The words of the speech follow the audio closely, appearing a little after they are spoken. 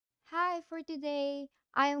for today,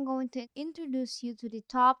 I am going to introduce you to the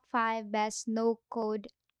top 5 best no code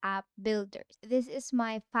app builders. This is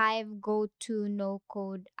my 5 go to no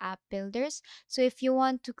code app builders. So, if you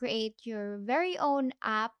want to create your very own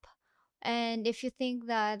app, and if you think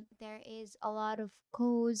that there is a lot of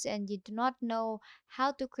codes and you do not know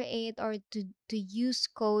how to create or to use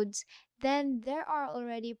codes, then there are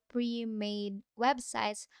already pre made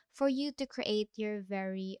websites for you to create your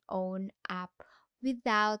very own app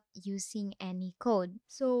without using any code.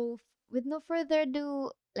 So, with no further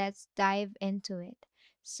ado, let's dive into it.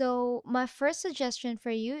 So, my first suggestion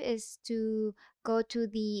for you is to go to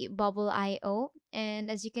the Bubble.io,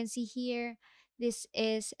 and as you can see here, this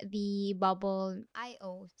is the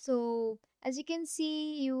Bubble.io. So, as you can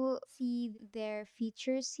see, you will see their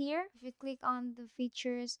features here. If you click on the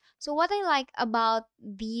features, so what I like about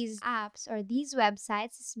these apps or these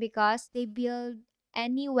websites is because they build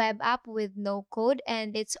any web app with no code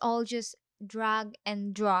and it's all just drag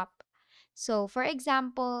and drop. So, for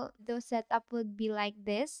example, the setup would be like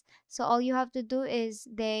this. So, all you have to do is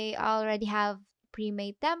they already have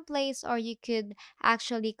pre-made templates, or you could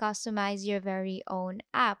actually customize your very own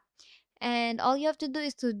app. And all you have to do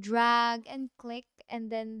is to drag and click, and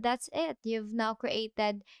then that's it. You've now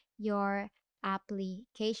created your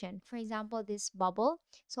application. For example, this bubble.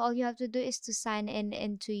 So all you have to do is to sign in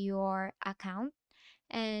into your account,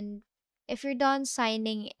 and if you're done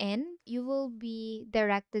signing in, you will be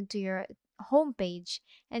directed to your homepage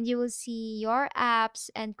and you will see your apps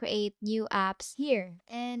and create new apps here.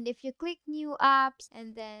 And if you click new apps,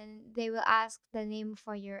 and then they will ask the name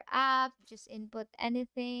for your app, just input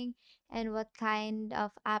anything and what kind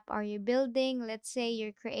of app are you building. Let's say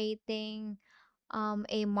you're creating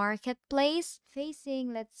a marketplace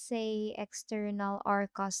facing, let's say, external or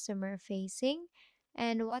customer facing.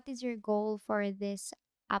 And what is your goal for this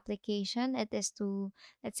application? It is to,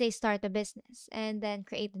 let's say, start a business and then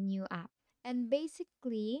create a new app. And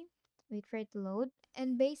basically, wait for it to load.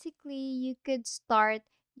 And basically, you could start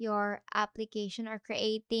your application or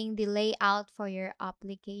creating the layout for your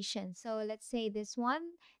application. So let's say this one,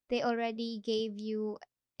 they already gave you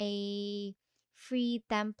a free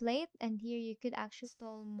template, and here you could actually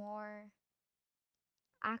install more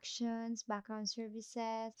actions, background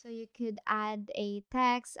services. So you could add a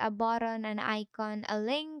text, a button, an icon, a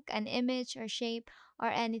link, an image or shape, or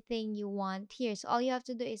anything you want here. So all you have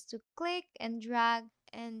to do is to click and drag,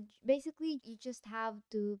 and basically you just have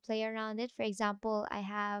to play around it. For example, I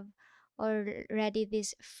have already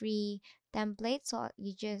this free template, so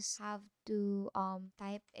you just have to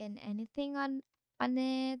type in anything on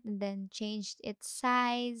it and then change its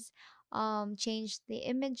size, change the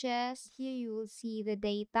images. Here you will see the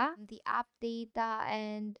data, the app data,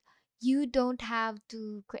 and you don't have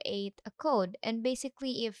to create a code. And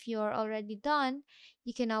basically, if you're already done,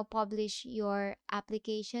 you can now publish your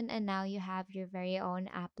application, and now you have your very own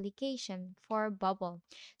application for Bubble.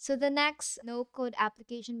 So the next no code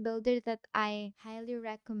application builder that I highly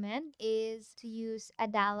recommend is to use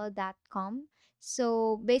Adalo.com.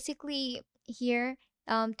 So basically, here,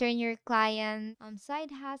 turn your client side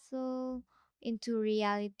hustle into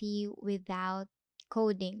reality without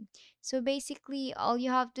coding. So basically, all you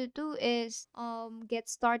have to do is get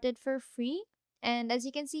started for free. And as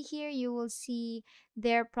you can see here, you will see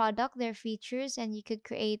their product, their features, and you could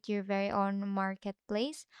create your very own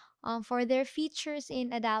marketplace. For their features in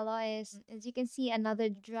Adalo is, as you can see, another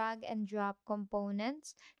drag and drop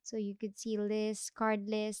components. So you could see lists, card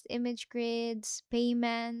lists, image grids,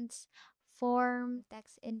 payments, form,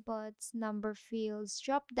 text inputs, number fields,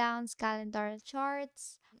 drop downs, calendar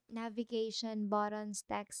charts, navigation, buttons,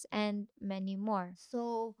 text, and many more.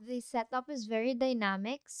 So the setup is very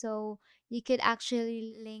dynamic. So you could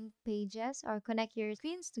actually link pages or connect your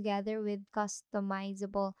screens together with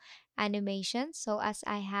customizable animations. So as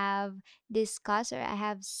I have discussed, or I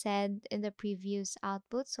have said in the previous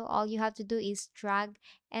output, so all you have to do is drag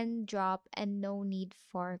and drop and no need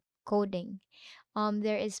for coding.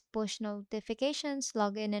 There is push notifications,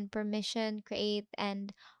 login and permission, create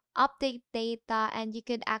and update data, and you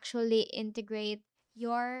could actually integrate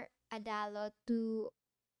your Adalo to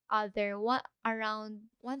other one around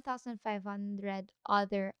 1,500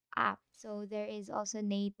 other apps. So there is also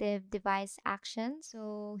native device action.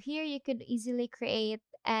 So here you could easily create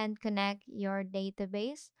and connect your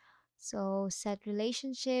database. So set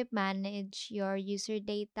relationship, manage your user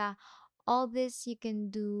data. All this you can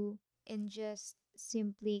do in just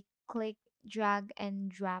simply click, drag,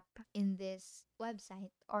 and drop in this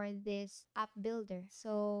website or this app builder.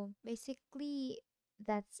 So basically,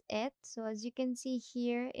 that's it. So as you can see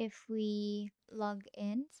here, if we log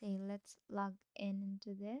in, say let's log in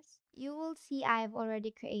into this. you will see I've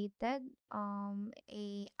already created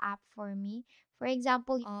a app for me. For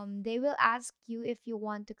example, they will ask you if you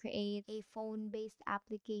want to create a phone-based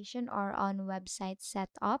application or on website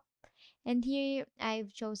setup. And here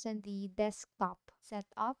I've chosen the desktop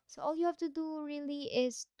setup. So all you have to do really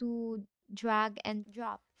is to drag and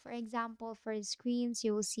drop. For example, for screens,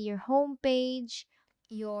 you will see your home page,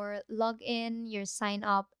 your login, your sign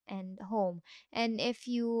up, and home. And if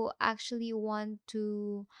you actually want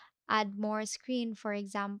to add more screen, for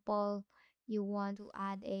example, you want to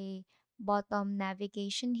add a bottom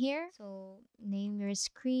navigation here. So name your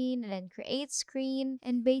screen and then create screen.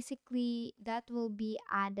 And basically that will be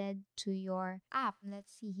added to your app.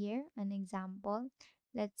 Let's see here an example.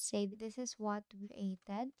 Let's say this is what we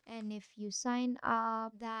created. And if you sign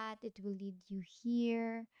up, that it will lead you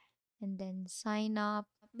here and then sign up.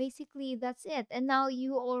 Basically, that's it. And now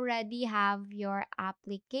you already have your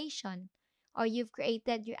application, or you've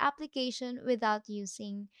created your application without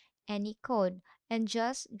using any code and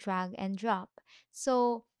just drag and drop.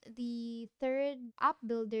 So, the third app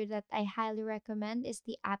builder that I highly recommend is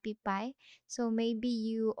the Appi. So, maybe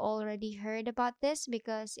you already heard about this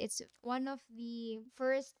because it's one of the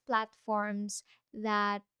first platforms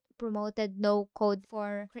that promoted no code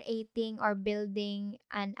for creating or building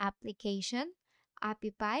an application,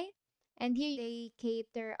 Appi. And here they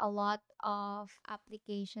cater a lot of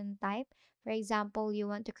application type. For example, you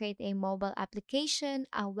want to create a mobile application,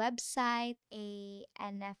 a website, a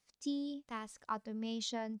NFT, task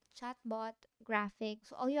automation, chatbot, graphics.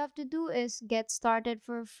 So all you have to do is get started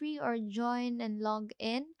for free or join and log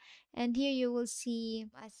in. And here you will see,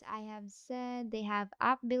 as I have said, they have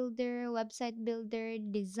app builder, website builder,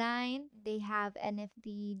 design. They have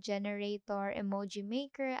NFT generator, emoji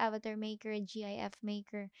maker, avatar maker, GIF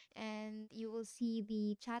maker. And you will see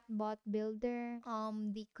the chatbot builder,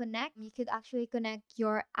 the connect. You could actually connect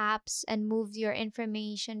your apps and move your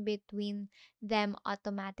information between them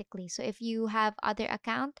automatically. So if you have other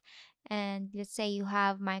account and let's say you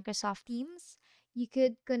have Microsoft Teams, you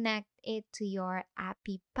could connect it to your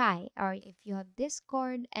Appi, or if you have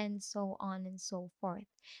Discord, and so on and so forth.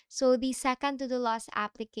 So the second to the last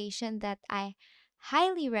application that I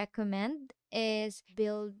highly recommend is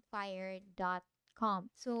buildfire.com.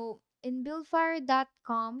 So in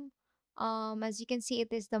buildfire.com, as you can see,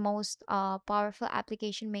 it is the most powerful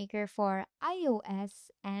application maker for iOS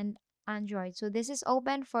and Android. So this is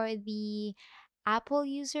open for the Apple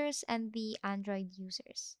users and the Android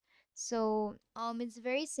users. So it's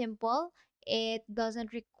very simple. It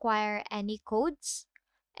doesn't require any codes.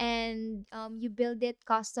 And you build it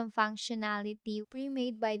custom functionality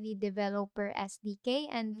pre-made by the developer SDK,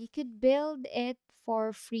 and you could build it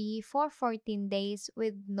for free for 14 days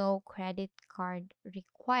with no credit card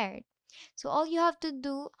required. So all you have to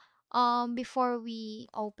do before we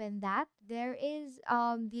open that, there is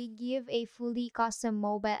they give a fully custom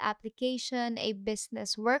mobile application, a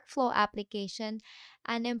business workflow application,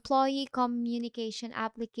 an employee communication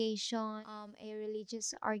application, a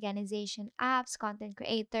religious organization apps, content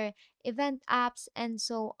creator, event apps, and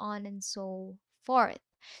so on and so forth.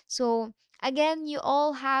 So again, you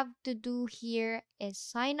all have to do here is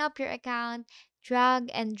sign up your account, drag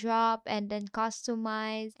and drop, and then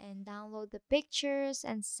customize and download the pictures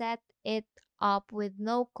and set it up with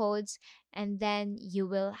no codes, and then you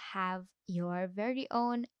will have your very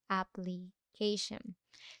own application.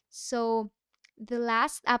 So the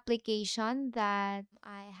last application that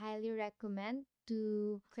I highly recommend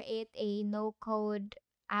to create a no code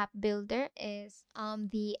app builder is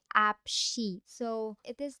the app sheet. So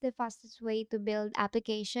it is the fastest way to build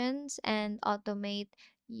applications and automate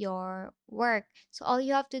your work. So all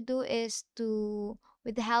you have to do is to,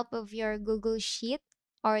 with the help of your Google Sheet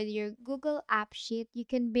or your Google App Sheet, you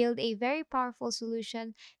can build a very powerful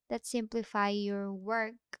solution that simplify your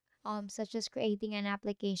work, such as creating an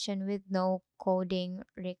application with no coding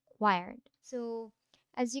required. So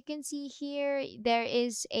as you can see here, there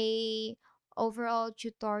is a overall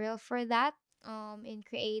tutorial for that. In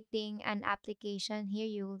creating an application, here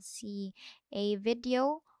you will see a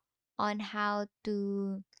video on how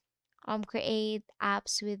to create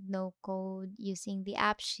apps with no code using the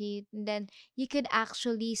app sheet. And then you could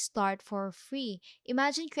actually start for free.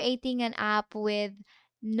 Imagine creating an app with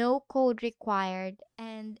no code required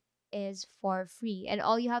and is for free. And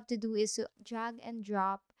all you have to do is to drag and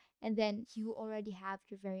drop, and then you already have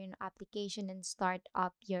your very own application and start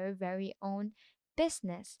up your very own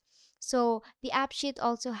business. So the app sheet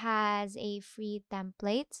also has a free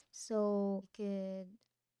template, so you could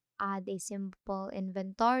add a simple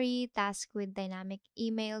inventory, task with dynamic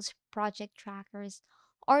emails, project trackers,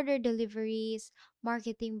 order deliveries,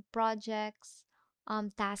 marketing projects,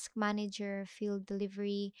 task manager, field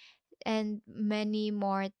delivery, and many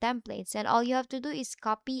more templates. And all you have to do is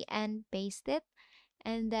copy and paste it,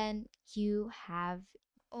 and then you have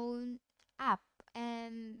own app.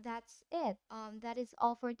 And that's it. That is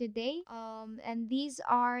all for today. And these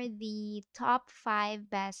are the top 5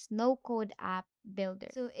 best no code app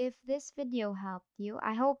builders. So if this video helped you,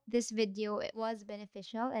 I hope this video was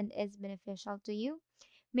beneficial and is beneficial to you.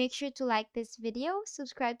 Make sure to like this video,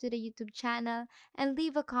 subscribe to the YouTube channel, and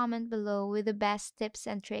leave a comment below with the best tips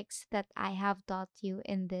and tricks that I have taught you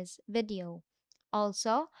in this video.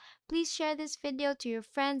 Also, please share this video to your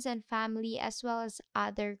friends and family as well as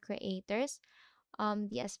other creators,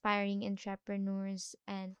 the aspiring entrepreneurs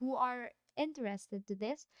and who are interested to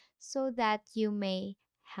this, so that you may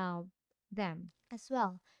help them as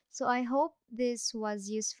well. So I hope this was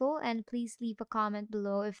useful, and please leave a comment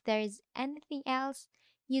below if there is anything else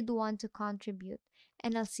you'd want to contribute.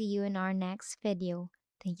 And I'll see you in our next video.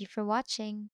 Thank you for watching.